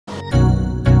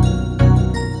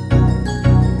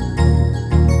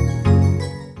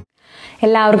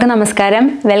എല്ലാവർക്കും നമസ്കാരം.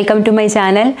 Welcome to my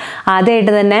channel.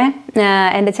 ആദ്യമായിട്ട് തന്നെ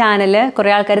എൻ്റെ ചാനൽ കുറേ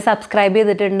ആൾക്കാർ സബ്സ്ക്രൈബ്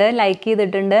ചെയ്തിട്ടുണ്ട്, ലൈക്ക്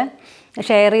ചെയ്തിട്ടുണ്ട്,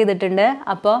 ഷെയർ ചെയ്തിട്ടുണ്ട്.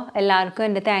 അപ്പോൾ എല്ലാവർക്കും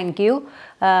എൻ്റെ താങ്ക് യു.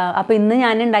 അപ്പോൾ ഇന്ന്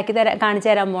ഞാൻ കാണിച്ചു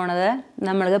തരാൻ പോണത്,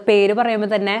 നമ്മൾ പേര്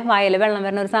പറയുമ്പോൾ തന്നെ വായിൽ വെള്ളം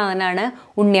വരുന്ന ഒരു സാധനമാണ്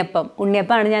ഉണ്ണിയപ്പം.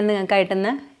 ഉണ്ണിയപ്പമാണ് ഞാൻ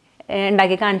നിങ്ങൾക്കായിട്ടൊന്ന്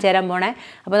ഉണ്ടാക്കി കാണിച്ചു തരാൻ പോണേ.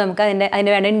 അപ്പോൾ നമുക്ക്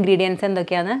അതിന് വേണ്ട ഇൻഗ്രീഡിയൻസ്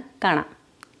എന്തൊക്കെയാണെന്ന് കാണാം.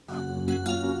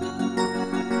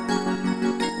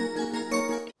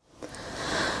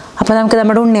 അപ്പോൾ നമുക്ക്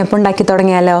നമ്മുടെ ഉണ്ണിയപ്പം ഉണ്ടാക്കി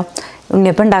തുടങ്ങിയാലോ.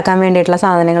 ഉണ്ണിയപ്പം ഉണ്ടാക്കാൻ വേണ്ടിയിട്ടുള്ള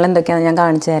സാധനങ്ങൾ എന്തൊക്കെയാണെന്ന് ഞാൻ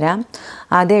കാണിച്ചു തരാം.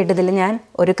 ആദ്യമായിട്ട് ഇതിൽ ഞാൻ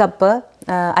 1 കപ്പ്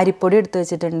അരിപ്പൊടി എടുത്ത്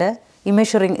വെച്ചിട്ടുണ്ട്.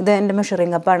 ഇത് എൻ്റെ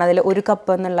മെഷറിങ് കപ്പാണ്. അതിൽ 1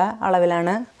 കപ്പ് എന്നുള്ള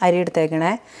അളവിലാണ് അരി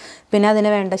എടുത്തേക്കണേ. പിന്നെ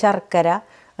അതിന് വേണ്ട ശർക്കര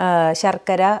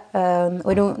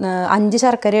ഒരു 5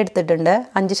 ശർക്കര എടുത്തിട്ടുണ്ട്.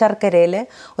 5 ശർക്കരയിൽ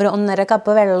ഒരു 1.5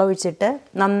 കപ്പ് വെള്ളം ഒഴിച്ചിട്ട്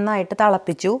നന്നായിട്ട്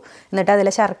തിളപ്പിച്ചു. എന്നിട്ട്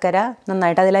അതിലെ ശർക്കര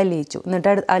നന്നായിട്ട് അതിൽ അലിയിച്ചു. എന്നിട്ട്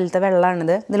അതിലത്തെ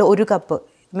വെള്ളമാണിത്. ഇതിൽ 1 കപ്പ്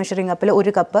മെഷറിങ് കപ്പിൽ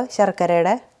 1 കപ്പ്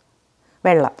ശർക്കരയുടെ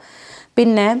വെള്ളം.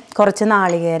 പിന്നെ കുറച്ച്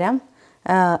നാളികേരം,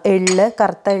 എള്ള്,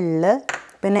 കറുത്ത എള്ള്,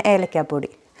 പിന്നെ ഏലക്കാപ്പൊടി.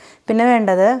 പിന്നെ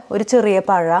വേണ്ടത് ഒരു ചെറിയ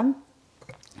പഴം,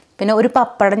 പിന്നെ ഒരു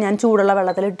പപ്പടം ഞാൻ ചൂടുള്ള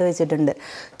വെള്ളത്തിൽ ഇട്ട് വെച്ചിട്ടുണ്ട്.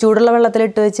 ചൂടുള്ള വെള്ളത്തിൽ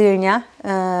ഇട്ട് വെച്ച് കഴിഞ്ഞാൽ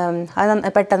അത്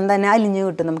പെട്ടെന്ന് തന്നെ അലിഞ്ഞു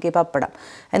കിട്ടും നമുക്ക് ഈ പപ്പടം.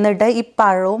 എന്നിട്ട് ഈ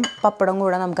പഴവും പപ്പടവും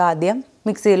കൂടെ നമുക്ക് ആദ്യം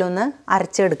മിക്സിയിലൊന്ന്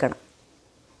അരച്ചെടുക്കണം.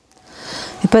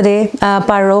 ഇപ്പോൾ ഇതേ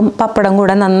പഴവും പപ്പടം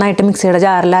കൂടെ നന്നായിട്ട് മിക്സിയുടെ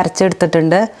ജാറിൽ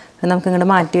അരച്ചെടുത്തിട്ടുണ്ട്. നമുക്കിങ്ങോട്ട്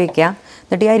മാറ്റി വയ്ക്കാം.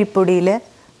 എന്നിട്ട് ഈ അരിപ്പൊടിയിൽ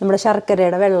നമ്മുടെ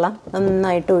ശർക്കരയുടെ വെള്ളം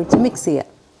നന്നായിട്ട് ഒഴിച്ച് മിക്സ് ചെയ്യാം.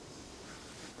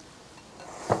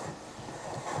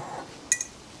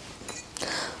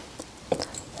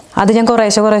 അത് ഞാൻ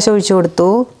കുറേശ്ശെ ഒഴിച്ചു കൊടുത്തു.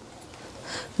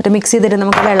 എന്നിട്ട് മിക്സ് ചെയ്തിട്ട്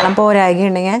നമുക്ക് വെള്ളം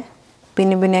പോരാകുകയുണ്ടെങ്കിൽ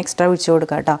പിന്നെ എക്സ്ട്രാ ഒഴിച്ചു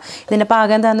കൊടുക്കാം കേട്ടോ. ഇതിൻ്റെ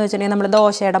പാകം എന്താണെന്ന് വെച്ചിട്ടുണ്ടെങ്കിൽ നമ്മൾ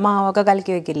ദോശയുടെ മാവൊക്കെ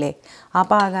കലക്കി വയ്ക്കില്ലേ, ആ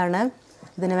പാകമാണ്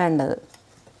ഇതിന് വേണ്ടത്.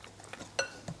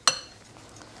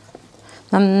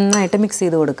 നന്നായിട്ട് മിക്സ്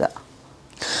ചെയ്ത് കൊടുക്കുക.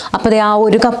 അപ്പോൾ ആ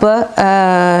 1 കപ്പ്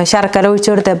ശർക്കര ഒഴിച്ചു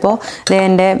കൊടുത്തപ്പോൾ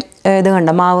എൻ്റെ ഇത്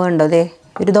കണ്ടോ, മാവ് കണ്ടോ,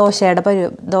 ഒരു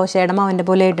ദോശയുടെ മാവിൻ്റെ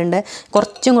പോലെ ആയിട്ടുണ്ട്.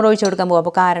 കുറച്ചും കൂടെ ഒഴിച്ചു കൊടുക്കാൻ പോകും.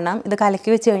 അപ്പോൾ കാരണം ഇത് കലക്കി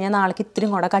വെച്ച് കഴിഞ്ഞാൽ നാളേക്ക് ഇത്തിരി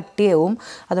കൂടെ കട്ടിയാവും.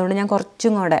 അതുകൊണ്ട് ഞാൻ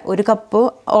കുറച്ചും കൂടെ 1 കപ്പ്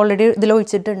ഓൾറെഡി ഇതിൽ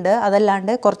ഒഴിച്ചിട്ടുണ്ട്.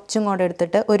 അതല്ലാണ്ട് കുറച്ചും കൂടെ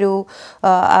എടുത്തിട്ട് ഒരു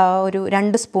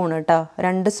 2 സ്പൂൺ കേട്ടോ,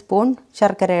 2 സ്പൂൺ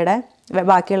ശർക്കരയുടെ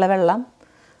ബാക്കിയുള്ള വെള്ളം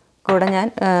കൂടെ ഞാൻ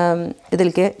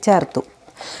ഇതിലേക്ക് ചേർത്തു.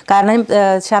 കാരണം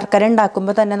ശർക്കര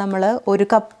ഉണ്ടാക്കുമ്പോൾ തന്നെ നമ്മൾ 1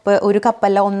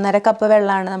 കപ്പല്ല 1.5 കപ്പ്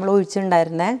വെള്ളമാണ് നമ്മൾ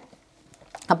ഒഴിച്ചിട്ടുണ്ടായിരുന്നത്.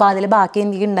 അപ്പോൾ അതിൽ ബാക്കി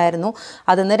എനിക്ക് ഉണ്ടായിരുന്നു.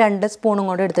 അതിൽ നിന്ന് 2 സ്പൂണും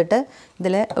കൂടെ എടുത്തിട്ട്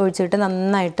ഇതിൽ ഒഴിച്ചിട്ട്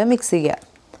നന്നായിട്ട് മിക്സ് ചെയ്യുക.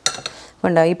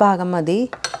 ഉണ്ടോ, ഈ പാകം മതി.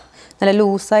 നല്ല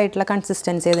ലൂസായിട്ടുള്ള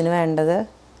കൺസിസ്റ്റൻസി ഇതിന് വേണ്ടത്.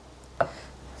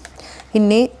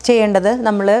 ഇനി ചെയ്യേണ്ടത്,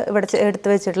 നമ്മൾ ഇവിടെ എടുത്ത്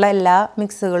വെച്ചിട്ടുള്ള എല്ലാ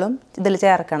മിക്സുകളും ഇതിൽ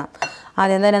ചേർക്കണം.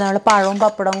 ആദ്യം തന്നെ നമ്മൾ പഴവും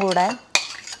പപ്പടവും കൂടെ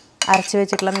അരച്ച്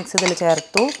വെച്ചിട്ടുള്ള മിക്സ് ഇതിൽ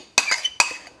ചേർത്തു.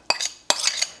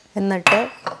 എന്നിട്ട്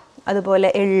അതുപോലെ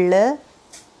എള്ള്,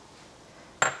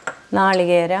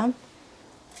 നാളികേരം,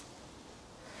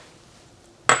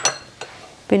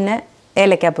 പിന്നെ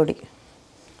ഏലക്കാപ്പൊടി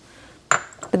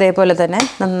ഇതേപോലെ തന്നെ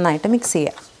നന്നായിട്ട് മിക്സ്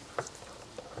ചെയ്യുക.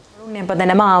 ഉണ്ണിയപ്പം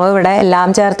തന്നെ മാവ് ഇവിടെ എല്ലാം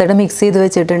ചേർത്തിട്ട് മിക്സ് ചെയ്ത്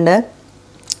വെച്ചിട്ടുണ്ട്.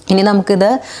 ഇനി നമുക്കിത്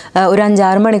ഒരു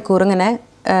 5-6 മണിക്കൂർ ഇങ്ങനെ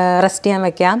റെസ്റ്റ് ചെയ്യാൻ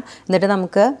വെക്കാം. എന്നിട്ട്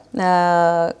നമുക്ക്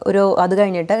അത്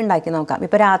കഴിഞ്ഞിട്ട് ഉണ്ടാക്കി നോക്കാം.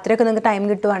 ഇപ്പോൾ രാത്രിയൊക്കെ നിങ്ങൾക്ക് ടൈം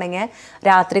കിട്ടുവാണെങ്കിൽ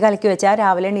രാത്രി കലക്കി വെച്ചാൽ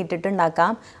രാവിലെ എണീറ്റിട്ട്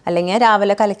ഉണ്ടാക്കാം. അല്ലെങ്കിൽ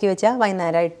രാവിലെ കലക്കി വെച്ചാൽ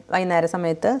വൈകുന്നേര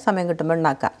സമയം കിട്ടുമ്പോൾ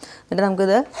ഉണ്ടാക്കാം. എന്നിട്ട്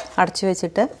നമുക്കിത് അടച്ചു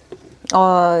വെച്ചിട്ട്,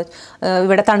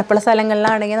 ഇവിടെ തണുപ്പുള്ള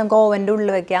സ്ഥലങ്ങളിലാണെങ്കിൽ നമുക്ക് ഓവൻ്റെ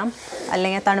ഉള്ളിൽ വെക്കാം.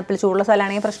 അല്ലെങ്കിൽ ചൂടുള്ള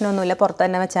സ്ഥലമാണെങ്കിൽ പ്രശ്നമൊന്നുമില്ല, പുറത്ത്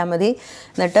തന്നെ വെച്ചാൽ മതി.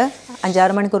 എന്നിട്ട്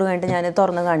 5-6 മണിക്കൂർ കഴിഞ്ഞിട്ട് ഞാൻ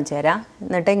തുറന്ന് കാണിച്ചു തരാം.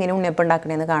 എന്നിട്ട് എങ്ങനെ ഉണ്ണിയപ്പം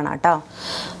ഉണ്ടാക്കണമെന്ന് കാണാം കേട്ടോ.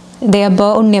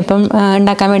 അപ്പോൾ ഉണ്ണിയപ്പം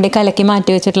ഉണ്ടാക്കാൻ വേണ്ടി കലക്കി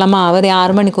മാറ്റി വെച്ചിട്ടുള്ള മാവ്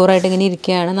 6 മണിക്കൂറായിട്ട് ഇങ്ങനെ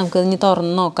ഇരിക്കുകയാണ്. നമുക്കിത് ഇനി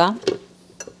തുറന്ന് നോക്കാം.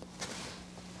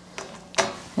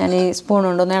 ഞാൻ ഈ സ്പൂൺ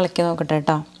കൊണ്ടൊന്ന് ഇളക്കി നോക്കട്ടെ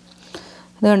കേട്ടോ.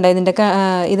 ഇതുകൊണ്ട്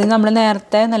ഇത് നമ്മൾ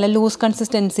നേരത്തെ നല്ല ലൂസ്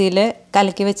കൺസിസ്റ്റൻസിയിൽ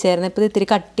കലക്കി വെച്ചായിരുന്നു. ഇപ്പോൾ ഇത് ഇത്തിരി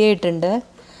കട്ടിയായിട്ടുണ്ട്.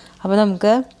 അപ്പോൾ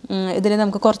ഇതിൽ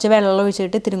നമുക്ക് കുറച്ച് വെള്ളം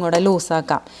ഒഴിച്ചിട്ട് ഇത്തിരി കൂടെ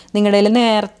ലൂസാക്കാം. നിങ്ങളുടെ കയ്യിൽ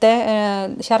നേരത്തെ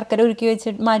ശർക്കര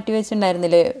മാറ്റി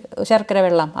വെച്ചിട്ടുണ്ടായിരുന്നില്ലേ ശർക്കര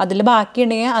വെള്ളം, അതിൽ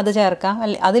ബാക്കിയുണ്ടെങ്കിൽ അത് ചേർക്കാം.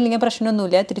 അതില്ലെങ്കിൽ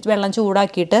പ്രശ്നമൊന്നുമില്ല. തിരിച്ച് വെള്ളം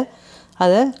ചൂടാക്കിയിട്ട്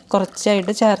അത്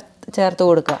കുറച്ചായിട്ട് ചേർത്ത്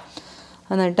കൊടുക്കുക.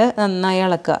 എന്നിട്ട് നന്നായി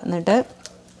ഇളക്കുക. എന്നിട്ട്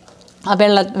ആ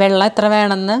വെള്ളം എത്ര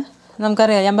വേണമെന്ന്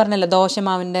നമുക്കറിയാം. ഞാൻ പറഞ്ഞല്ലോ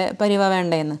ദോശമാവിൻ്റെ പരിവ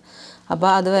വേണ്ടതെന്ന്. അപ്പോൾ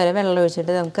അതുവരെ വെള്ളം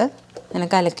ഒഴിച്ചിട്ട് നമുക്ക് ഇങ്ങനെ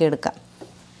കലക്കിയെടുക്കാം.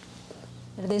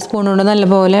 ഒരു സ്പൂൺ കൊണ്ട്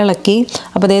നല്ലപോലെ ഇളക്കി.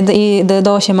 അപ്പോൾ ഇത്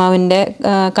ദോശമാവിൻ്റെ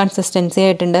കൺസിസ്റ്റൻസി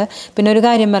ആയിട്ടുണ്ട്. പിന്നെ ഒരു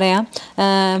കാര്യം പറയാം,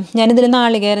 ഞാനിതിൽ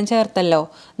നാളികേരം ചേർത്തല്ലോ.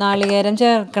 നാളികേരം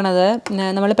ചേർക്കണത്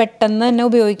നമ്മൾ പെട്ടെന്ന് തന്നെ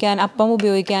അപ്പം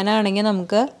ഉപയോഗിക്കാനാണെങ്കിൽ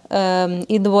നമുക്ക്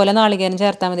ഇതുപോലെ നാളികേരം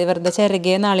ചേർത്താൽ മതി. വെറുതെ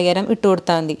ചിരകിയ നാളികേരം ഇട്ട്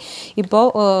കൊടുത്താൽ മതി. ഇപ്പോൾ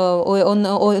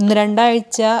 1-2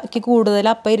 ആഴ്ചയ്ക്ക് കൂടുതൽ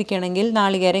അപ്പം ഇരിക്കണമെങ്കിൽ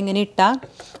നാളികേരം ഇങ്ങനെ ഇട്ടാൽ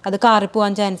അത്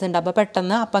കാറിപ്പോവാൻ ചാൻസ് ഉണ്ട്. അപ്പോൾ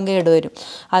പെട്ടെന്ന് അപ്പം കേടുവരും.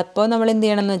 അപ്പോൾ നമ്മൾ എന്ത്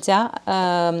ചെയ്യണമെന്ന് വെച്ചാൽ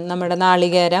നമ്മുടെ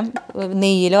നാളികേരം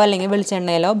നെയ്യിലോ അല്ലെങ്കിൽ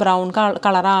വെളിച്ചെണ്ണയിലോ ബ്രൗൺ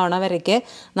കളറാവണ വരയ്ക്ക്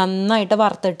നന്നായിട്ട്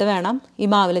വറുത്തിട്ട് വേണം ഈ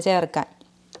മാവിൽ ചേർക്കാൻ.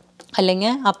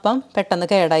 അല്ലെങ്കിൽ അപ്പം പെട്ടെന്ന്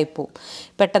കേടായിപ്പോവും.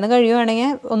 പെട്ടെന്ന്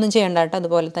കഴിയുവാണെങ്കിൽ ഒന്നും ചെയ്യണ്ട കേട്ടോ.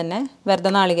 അതുപോലെ തന്നെ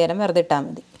വെറുതെ നാളികേരം വെറുതെ ഇട്ടാൽ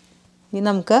മതി. ഇനി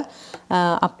നമുക്ക്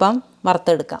അപ്പം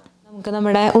വറുത്തെടുക്കാം. നമുക്ക്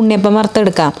നമ്മുടെ ഉണ്ണിയപ്പം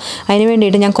വറുത്തെടുക്കാം. അതിന്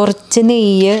വേണ്ടിയിട്ട് ഞാൻ കുറച്ച്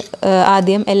നെയ്യ്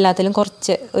ആദ്യം എല്ലാത്തിലും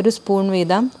കുറച്ച് 1 സ്പൂൺ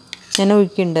വീതം ഞാൻ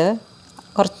ഒഴിക്കുന്നുണ്ട്.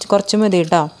 കുറച്ച് മതി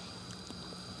കേട്ടോ.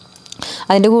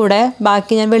 അതിൻ്റെ കൂടെ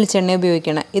ബാക്കി ഞാൻ വെളിച്ചെണ്ണ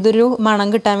ഉപയോഗിക്കണം. ഇതൊരു മണം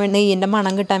കിട്ടാൻ വേണ്ടി, നെയ്യിൻ്റെ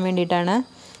മണം കിട്ടാൻ വേണ്ടിയിട്ടാണ്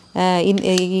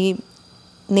ഈ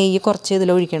നെയ്യ് കുറച്ച്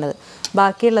ഇതിലൊഴിക്കണത്.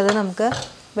 ബാക്കിയുള്ളത് നമുക്ക്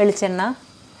വെളിച്ചെണ്ണ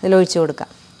ഇതിലൊഴിച്ച് കൊടുക്കാം.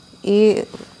 ഈ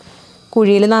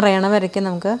കുഴിയിൽ നിറയണ വരയ്ക്ക്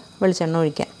നമുക്ക് വെളിച്ചെണ്ണ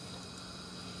ഒഴിക്കാം.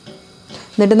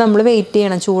 എന്നിട്ട് നമ്മൾ വെയിറ്റ്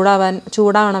ചെയ്യണം.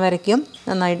 ചൂടാവണ വരയ്ക്കും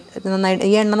നന്നായിട്ട്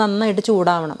ഈ എണ്ണ നന്നായിട്ട്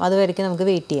ചൂടാവണം. അത് വരയ്ക്കും നമുക്ക്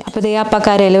വെയിറ്റ് ചെയ്യാം. അപ്പോൾ ഇതേ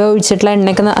അപ്പക്കാരയിൽ ഒഴിച്ചിട്ടുള്ള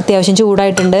എണ്ണയൊക്കെ അത്യാവശ്യം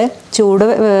ചൂടായിട്ടുണ്ട്.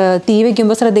 തീ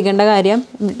വയ്ക്കുമ്പോൾ ശ്രദ്ധിക്കേണ്ട കാര്യം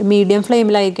മീഡിയം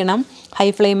ഫ്ലെയിമിലായിരിക്കണം. ഹൈ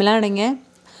ഫ്ലെയിമിലാണെങ്കിൽ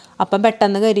അപ്പം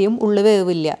പെട്ടെന്ന് കരിയും, ഉള്ളു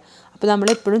വേവില്ല. അപ്പോൾ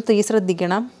നമ്മളെപ്പോഴും തീ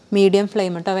ശ്രദ്ധിക്കണം. മീഡിയം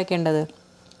ഫ്ലെയിം ഇട്ടാണ് വെക്കേണ്ടത്.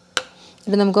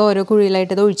 എന്നിട്ട് നമുക്ക് ഓരോ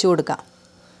കുഴിയിലായിട്ട് ഇത് ഒഴിച്ചു കൊടുക്കാം.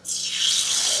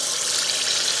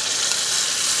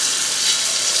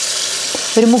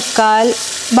 ഒരു 1/4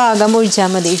 ഭാഗം ഒഴിച്ചാൽ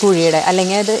മതി ഈ കുഴിയുടെ.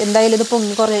 അല്ലെങ്കിൽ അത് എന്തായാലും ഇത്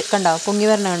പൊങ്ങി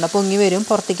വരണമുണ്ടോ, പൊങ്ങി വരും,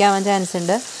 പുറത്തേക്ക് ആവാൻ ചാൻസ്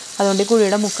ഉണ്ട്. അതുകൊണ്ട് ഈ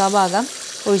കുഴിയുടെ 1/4 ഭാഗം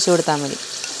ഒഴിച്ചു കൊടുത്താൽ മതി.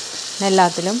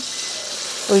 എല്ലാത്തിലും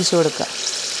ഒഴിച്ചു കൊടുക്കുക.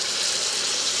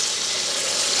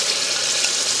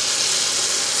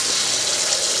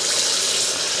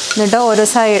 എന്നിട്ട് ഓരോ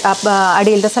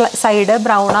അടിയിലത്തെ സൈഡ്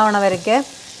ബ്രൗൺ ആവണ വരയ്ക്ക്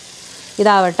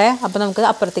ഇതാവട്ടെ. അപ്പോൾ നമുക്ക്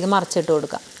അപ്പുറത്തേക്ക് മറിച്ചിട്ട്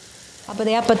കൊടുക്കാം. അപ്പോൾ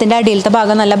ഇതേ അപ്പത്തിൻ്റെ അടിയിലത്തെ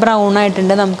ഭാഗം നല്ല ബ്രൗൺ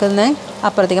ആയിട്ടുണ്ട്. നമുക്കിന്ന്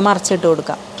അപ്പുറത്തേക്ക് മറിച്ചിട്ട്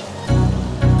കൊടുക്കാം.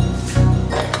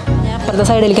 ഞാൻ അപ്പുറത്തെ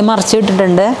സൈഡിലേക്ക്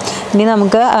മറിച്ചിട്ടിട്ടുണ്ട്. ഇനി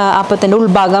നമുക്ക് അപ്പത്തിൻ്റെ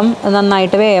ഉൾഭാഗം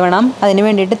നന്നായിട്ട് വേവണം. അതിന്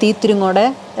വേണ്ടിയിട്ട് തീ ഇത്തിരി കൂടെ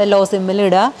ലോ സിമ്മിൽ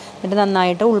ഇടുക. എന്നിട്ട്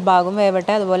നന്നായിട്ട് ഉൾഭാഗവും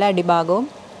വേവട്ടെ, അതുപോലെ അടിഭാഗവും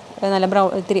നല്ല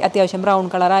അത്യാവശ്യം ബ്രൗൺ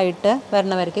കളറായിട്ട്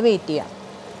വരണവരയ്ക്ക് വെയിറ്റ് ചെയ്യാം.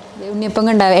 ഉണ്ണിയപ്പം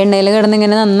കണ്ടാവും എണ്ണയിൽ കിടന്ന്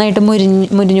ഇങ്ങനെ നന്നായിട്ട്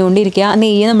മുരിഞ്ഞുകൊണ്ടിരിക്കുക.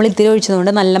 നെയ്യ് നമ്മൾ ഇത്തിരി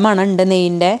ഒഴിച്ചതുകൊണ്ട് നല്ല മണമുണ്ട്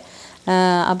നെയ്യിൻ്റെ.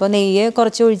 അപ്പോൾ നെയ്യ്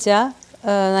കുറച്ച് ഒഴിച്ചാൽ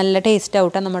നല്ല ടേസ്റ്റ്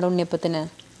ആവട്ടെ നമ്മുടെ ഉണ്ണിയപ്പത്തിന്.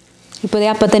 ഇപ്പോൾ ഈ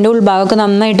അപ്പത്തിൻ്റെ ഉൾഭാഗമൊക്കെ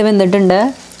നന്നായിട്ട് വെന്തിട്ടുണ്ട്.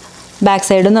 ബാക്ക്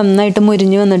സൈഡും നന്നായിട്ട്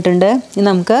മുരിഞ്ഞ് വന്നിട്ടുണ്ട്. ഇനി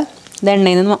നമുക്ക് ഇത്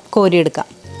എണ്ണയിൽ നിന്ന് കോരിയെടുക്കാം.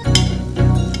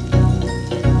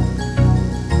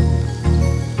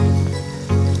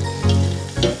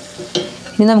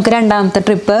 ഇനി നമുക്ക് രണ്ടാമത്തെ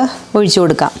ട്രിപ്പ് ഒഴിച്ചു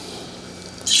കൊടുക്കാം.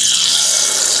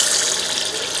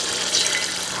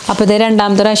 അപ്പോൾ ഇത്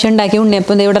രണ്ടാമത്തെ പ്രാവശ്യം ഉണ്ടാക്കി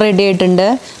ഉണ്ണിയപ്പം ഇത് ഇവിടെ റെഡി ആയിട്ടുണ്ട്.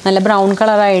 നല്ല ബ്രൗൺ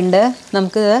കളറായിട്ടുണ്ട്.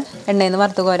 നമുക്ക് എണ്ണയിൽ നിന്ന്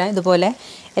വറുത്ത് കോരാം. ഇതുപോലെ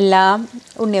എല്ലാ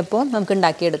ഉണ്ണിയപ്പവും നമുക്ക്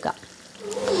ഉണ്ടാക്കിയെടുക്കാം.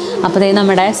 അപ്പോൾ ഇത്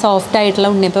നമ്മുടെ സോഫ്റ്റ് ആയിട്ടുള്ള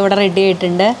ഉണ്ണിയപ്പം ഇവിടെ റെഡി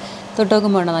ആയിട്ടുണ്ട്. തൊട്ട്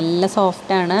നോക്കുമ്പോൾ നല്ല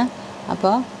സോഫ്റ്റാണ്.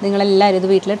 അപ്പോൾ നിങ്ങളെല്ലാവരും ഇത്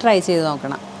വീട്ടിൽ ട്രൈ ചെയ്ത്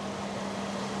നോക്കണം.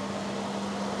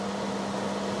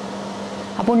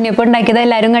 അപ്പോൾ ഉണ്ണിയപ്പം ഉണ്ടാക്കിയത്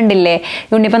എല്ലാവരും കണ്ടില്ലേ?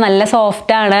 ഉണ്ണിയപ്പം നല്ല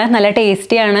സോഫ്റ്റാണ്, നല്ല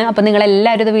ടേസ്റ്റിയാണ്. അപ്പോൾ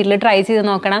നിങ്ങളെല്ലാവരും ഇത് വീട്ടിൽ ട്രൈ ചെയ്ത്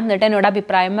നോക്കണം. എന്നിട്ട് എന്നോട്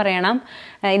അഭിപ്രായം പറയണം.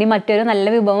 ഇനി മറ്റൊരു നല്ല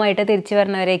വിഭവമായിട്ട് തിരിച്ചു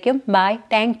വരുന്നവരേക്കും ബൈ.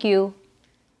 Thank you.